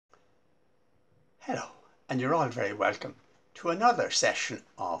Hello, and you're all very welcome to another session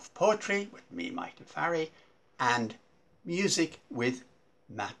of poetry with me, Michael Farry, and music with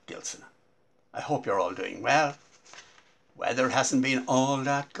Matt Gilsenan. I hope you're all doing well. Weather hasn't been all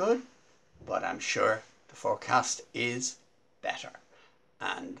that good, but I'm sure the forecast is better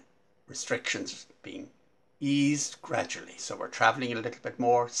and restrictions being eased gradually. So we're travelling a little bit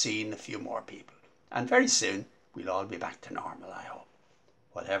more, seeing a few more people. And very soon we'll all be back to normal, I hope,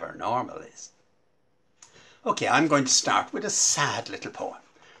 whatever normal is. Okay, I'm going to start with a sad little poem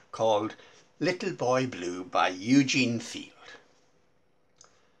called Little Boy Blue by Eugene Field.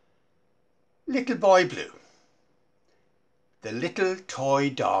 Little Boy Blue. The little toy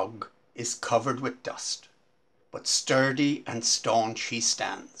dog is covered with dust, but sturdy and staunch he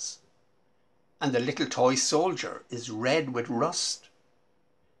stands. And the little toy soldier is red with rust,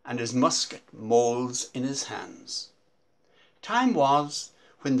 and his musket moulds in his hands. Time was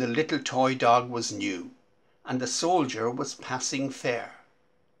when the little toy dog was new, and the soldier was passing fair.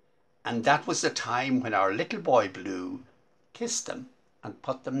 And that was the time when our little boy Blue kissed them and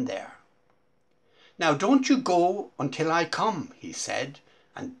put them there. Now don't you go until I come, he said,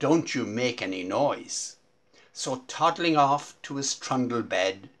 and don't you make any noise. So toddling off to his trundle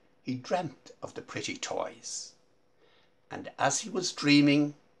bed, he dreamt of the pretty toys. And as he was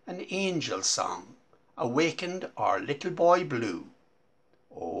dreaming, an angel song awakened our little boy Blue.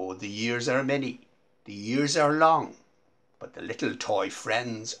 Oh, the years are many, the years are long, but the little toy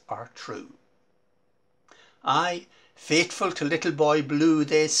friends are true. Aye, faithful to little boy Blue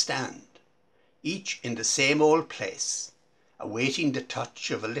they stand, each in the same old place, awaiting the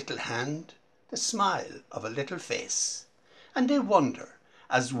touch of a little hand, the smile of a little face. And they wonder,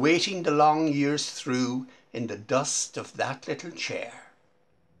 as waiting the long years through in the dust of that little chair,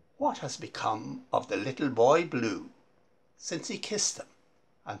 what has become of the little boy Blue since he kissed them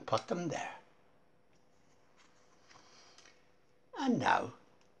and put them there. And now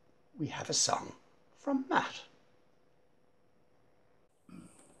we have a song from Matt.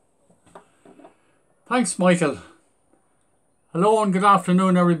 Thanks, Michael. Hello and good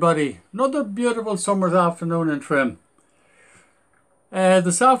afternoon, everybody. Another beautiful summer's afternoon in Trim.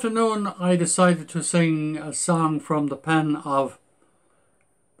 This afternoon I decided to sing a song from the pen of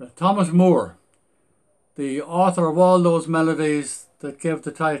Thomas Moore, the author of all those melodies that gave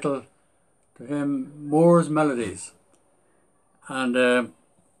the title to him, Moore's Melodies. And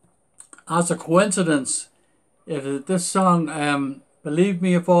as a coincidence, this song, Believe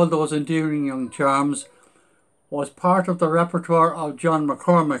Me If All Those Endearing Young Charms, was part of the repertoire of John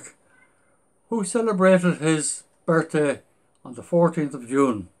McCormick, who celebrated his birthday on the 14th of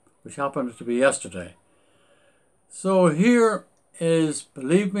June, which happened to be yesterday. So here is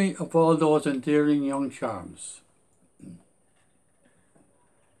Believe Me If All Those Endearing Young Charms.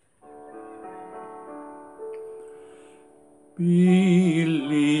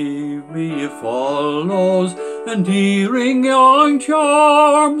 Believe me if all those endearing young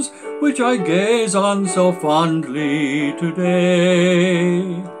charms which I gaze on so fondly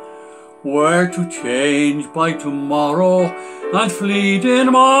today were to change by tomorrow and fleet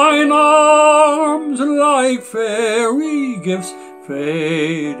in mine arms like fairy gifts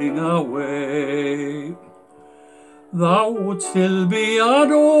fading away, thou would still be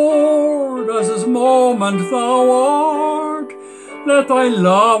adored as this moment thou art. Let thy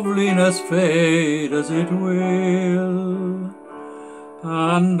loveliness fade as it will,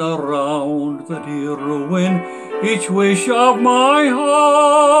 and around the dear ruin each wish of my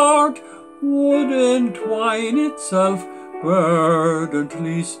heart would entwine itself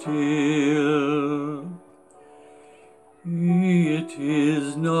verdantly still. It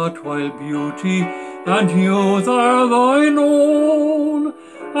is not while beauty and youth are thine own,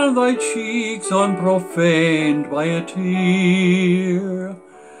 and thy cheeks unprofaned by a tear,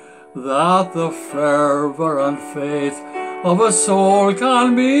 that the fervour and faith of a soul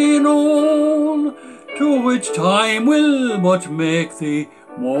can be known, to which time will but make thee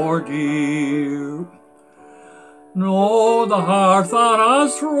more dear. No, the heart that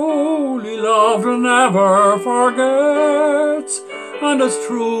has truly loved never forgets, and as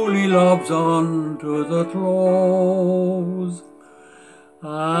truly loves unto the close.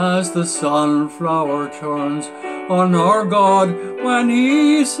 As the sunflower turns on our God when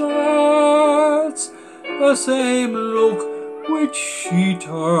he sets, the same look which she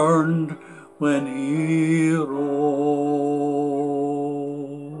turned when he rose.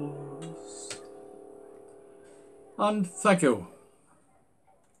 And thank you.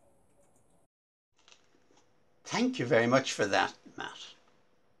 Thank you very much for that, Matt.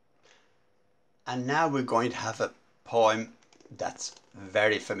 And now we're going to have a poem that's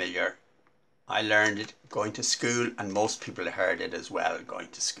very familiar I learned it going to school, and most people heard it as well going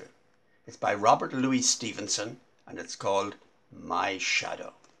to school. It's by Robert Louis Stevenson, and it's called My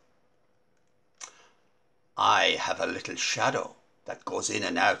Shadow. I have a little shadow that goes in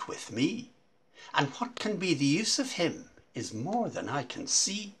and out with me, and what can be the use of him is more than I can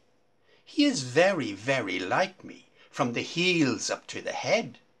see. He is very, very like me, from the heels up to the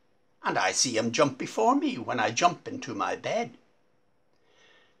head, and I see him jump before me when I jump into my bed.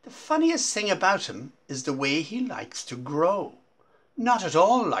 The funniest thing about him is the way he likes to grow, not at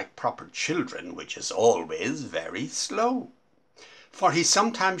all like proper children, which is always very slow. For he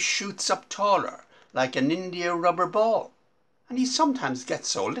sometimes shoots up taller, like an India rubber ball, and he sometimes gets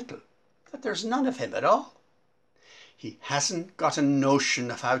so little that there's none of him at all. He hasn't got a notion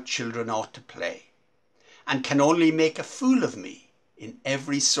of how children ought to play, and can only make a fool of me in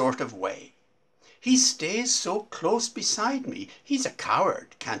every sort of way. He stays so close beside me, he's a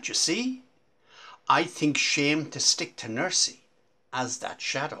coward, can't you see? I think shame to stick to Nursey, as that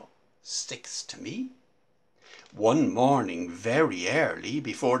shadow sticks to me. One morning very early,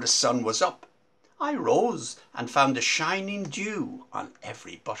 before the sun was up, I rose and found a shining dew on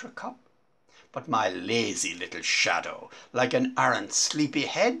every buttercup. But my lazy little shadow, like an arrant sleepy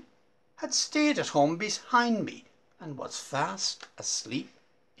head, had stayed at home behind me and was fast asleep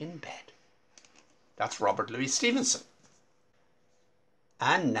in bed. That's Robert Louis Stevenson.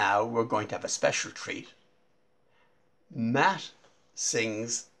 And now we're going to have a special treat. Matt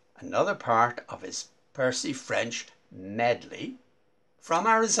sings another part of his Percy French medley from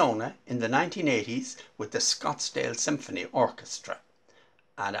Arizona in the 1980s with the Scottsdale Symphony Orchestra.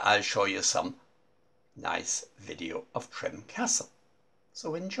 And I'll show you some nice video of Trim Castle.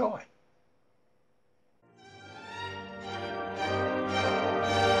 So enjoy.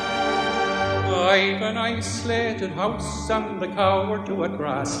 I've an isolated house and a cow or two at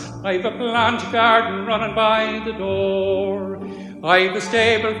grass. I've a plant garden running by the door. I've a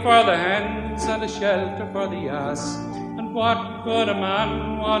stable for the hens and a shelter for the ass. And what could a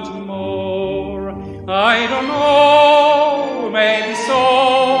man want more? I don't know, maybe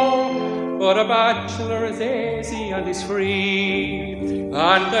so, but a bachelor is easy and he's free. And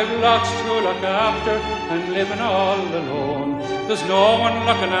I've lots to look after and living all alone. There's no one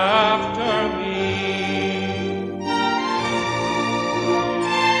looking after me.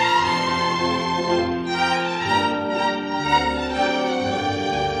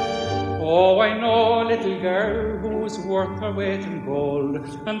 Oh, I know a little girl who's worth her weight in gold,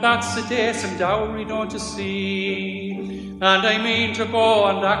 and that's a decent dowry, don't you see? And I mean to go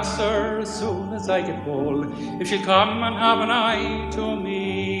and ask her as soon as I get old, if she'll come and have an eye to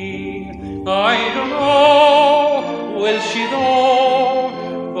me. I don't know, will she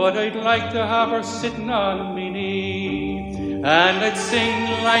though, but I'd like to have her sitting on me knee, and I'd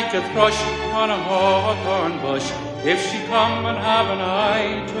sing like a thrush on a hawthorn bush, if she come and have an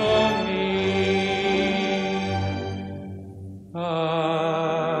eye to me.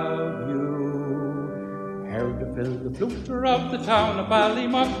 Have you heard the fill the fluter of the town of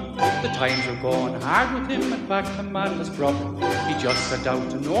Ballymuck? The times are going hard with him and back to Manlisbrook. He just sent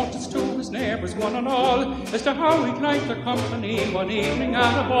out a notice to his neighbours one and all as to how he'd like their company one evening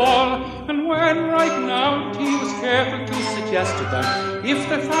at a ball. And when writing out he was careful to suggest to them, if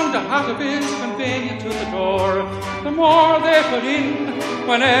they found a hat of his convenient to the door, the more they put in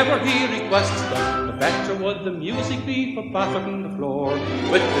whenever he requested them, the better would the music be for baffling the floor.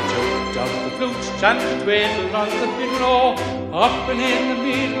 With the toot of the flute and the twiddle on the fiddle, up and in the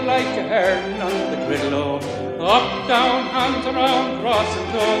middle like a heron on the griddle, up, down, hands around, crossing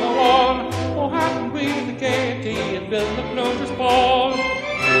to the wall. Oh, hadn't we the gaiety and build the floater's ball?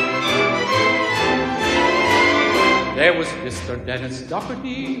 There was Mr. Dennis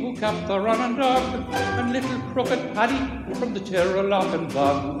Doherty, who kept the running dog, and little crooked Paddy from the Tirralock and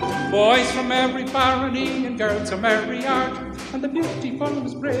Bog. Boys from every barony and girls from every art, and the beautiful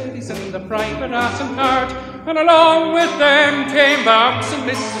Miss Brady's in the private ass and cart. And along with them came Babs and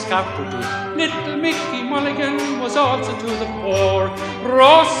Mrs. Cafferty. Little Mickey Mulligan was also to the fore.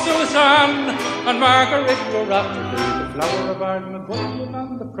 Ross Susan and Margaret were after me, the flower of Arden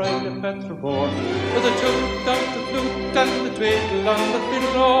and the pride of Petrovore. With the toot of the flute and the twiddle on the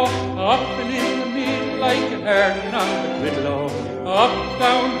fiddle, up and in the middle like a heron on the griddle, up,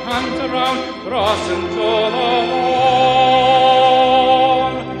 down, hands around, crossing to the wall.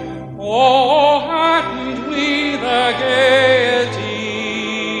 Oh, hadn't we the gaiety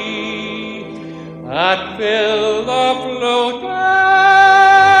that filled the flute bells?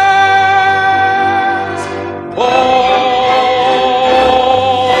 Oh,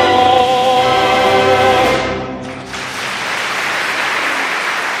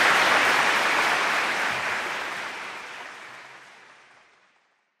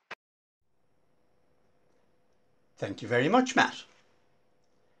 Thank you very much, Matt.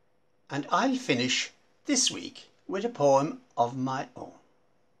 And I'll finish this week with a poem of my own.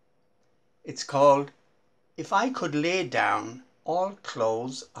 It's called If I Could Lay Down All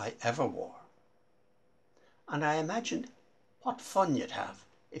Clothes I Ever Wore. And I imagined what fun you'd have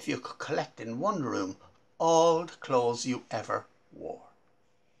if you could collect in one room all the clothes you ever wore.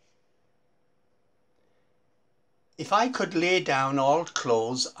 If I could lay down all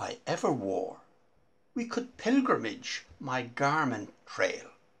clothes I ever wore, we could pilgrimage my garment trail.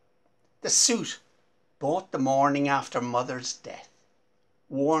 The suit bought the morning after mother's death,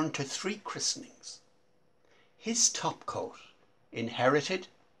 worn to 3 christenings. His topcoat, inherited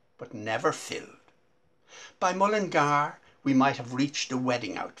but never filled. By Mullingar we might have reached a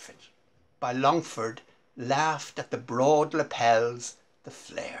wedding outfit. By Longford laughed at the broad lapels, the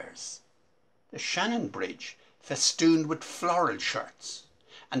flares. The Shannon Bridge festooned with floral shirts,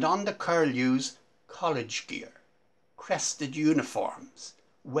 and on the curlews college gear, crested uniforms,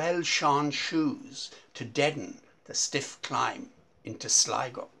 well-shone shoes to deaden the stiff climb into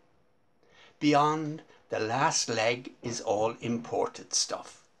Sligo. Beyond, the last leg is all imported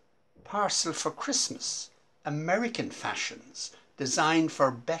stuff. Parcel for Christmas, American fashions, designed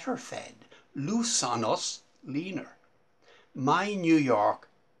for better fed, loose on us, leaner. My New York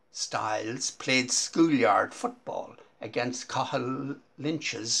styles played schoolyard football against Cathal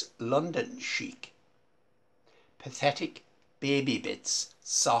Lynch's London chic. Pathetic baby bits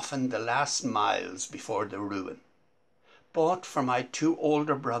softened the last miles before the ruin, bought for my 2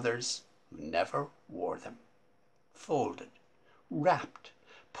 older brothers who never wore them. Folded, wrapped,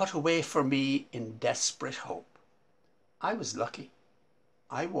 put away for me in desperate hope. I was lucky.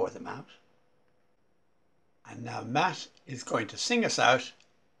 I wore them out. And now Matt is going to sing us out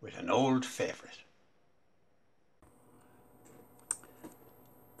with an old favourite.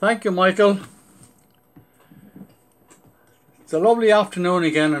 Thank you, Michael. It's a lovely afternoon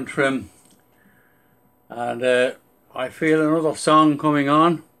again in Trim, and I feel another song coming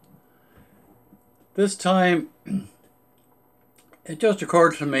on. This time it just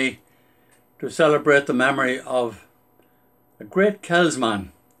occurred to me to celebrate the memory of a great Kells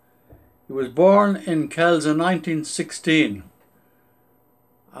man. He was born in Kells in 1916,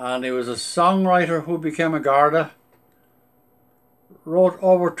 and he was a songwriter who became a Garda, wrote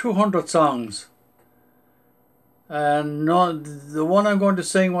over 200 songs, and the one I'm going to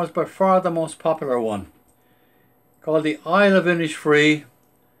sing was by far the most popular one, called The Isle of Innisfree.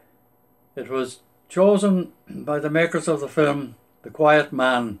 It was chosen by the makers of the film The Quiet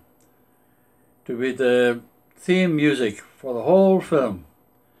Man to be the theme music for the whole film.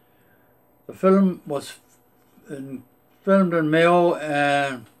 The film was filmed in Mayo,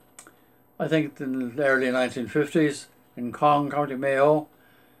 I think in the early 1950s, in Cong, County Mayo.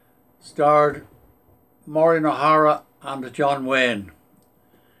 Starred Maureen O'Hara and John Wayne.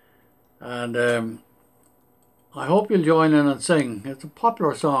 And I hope you'll join in and sing. It's a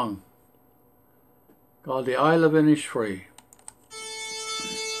popular song called The Isle of Innisfree.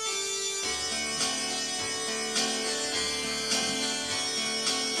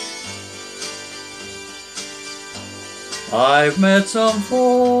 I've met some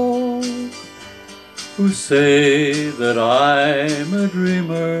folk who say that I'm a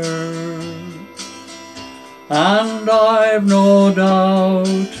dreamer, and I've no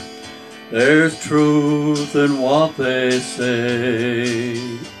doubt there's truth in what they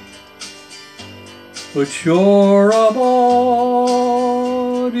say. But sure a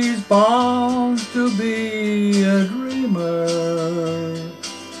body's bound to be a dreamer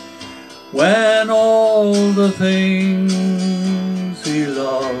when all the things he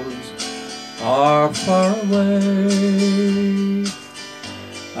loves are far away,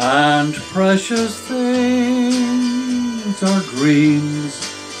 and precious things are dreams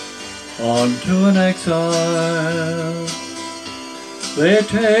unto an exile. They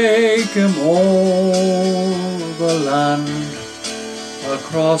take him o'er the land,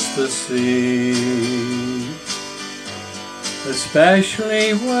 across the sea,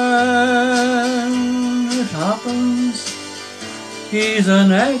 especially when it happens he's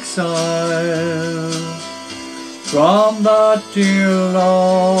an exile from that dear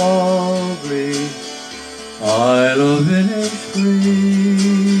lovely Isle of Innisfree.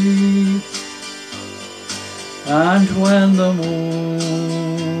 And when the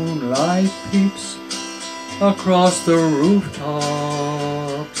moonlight peeps across the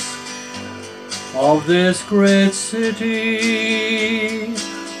rooftops of this great city,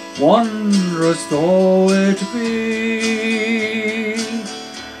 wondrous though it be,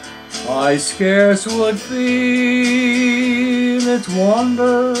 I scarce would feel its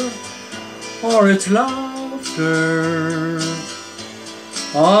wonder or its laugh laughter.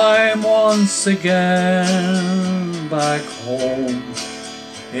 I'm once again back home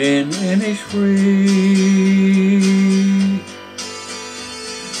in Innisfree.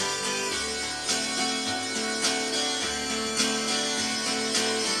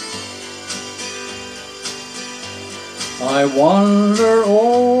 I wander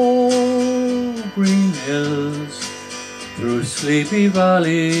o'er green hills, through sleepy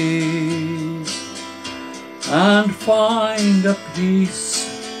valleys, and find a peace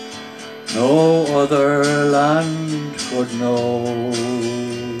no other land could know.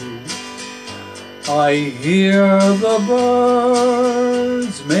 I hear the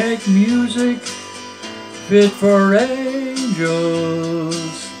birds make music fit for angels,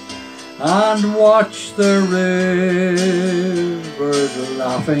 and watch the rivers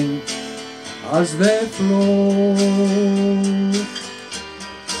laughing as they flow.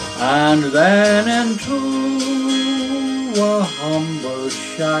 And then into a humble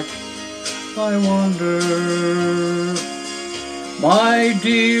shack I wander, my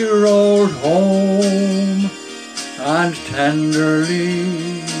dear old home, and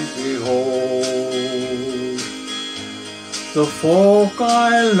tenderly behold the folk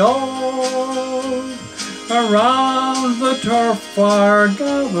I love around the turf fire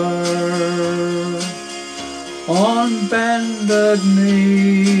gather. On bended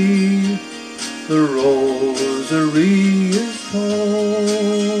knee the rosary is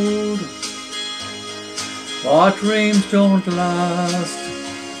told. But dreams don't last,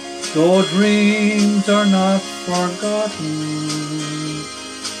 though dreams are not forgotten.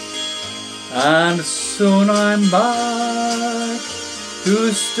 And soon I'm back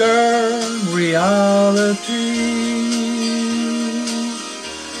to stern reality.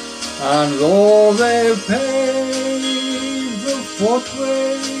 And though they've paved the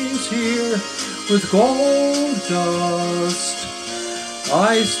footways here with gold dust,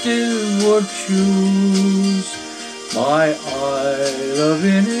 I still would choose my Isle of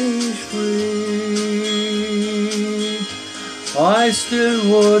Innisfree. I still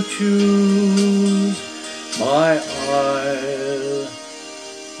would choose my Isle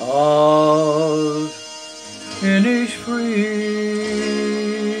of Innisfree.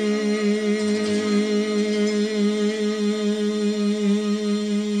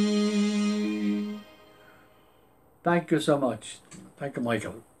 Thank you so much. Thank you,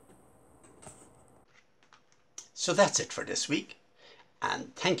 Michael. So that's it for this week,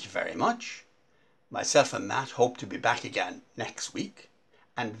 and thank you very much. Myself and Matt hope to be back again next week,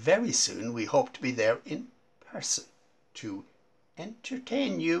 and very soon we hope to be there in person to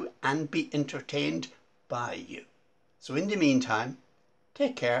entertain you and be entertained by you. So in the meantime,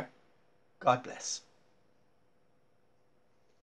 take care. God bless.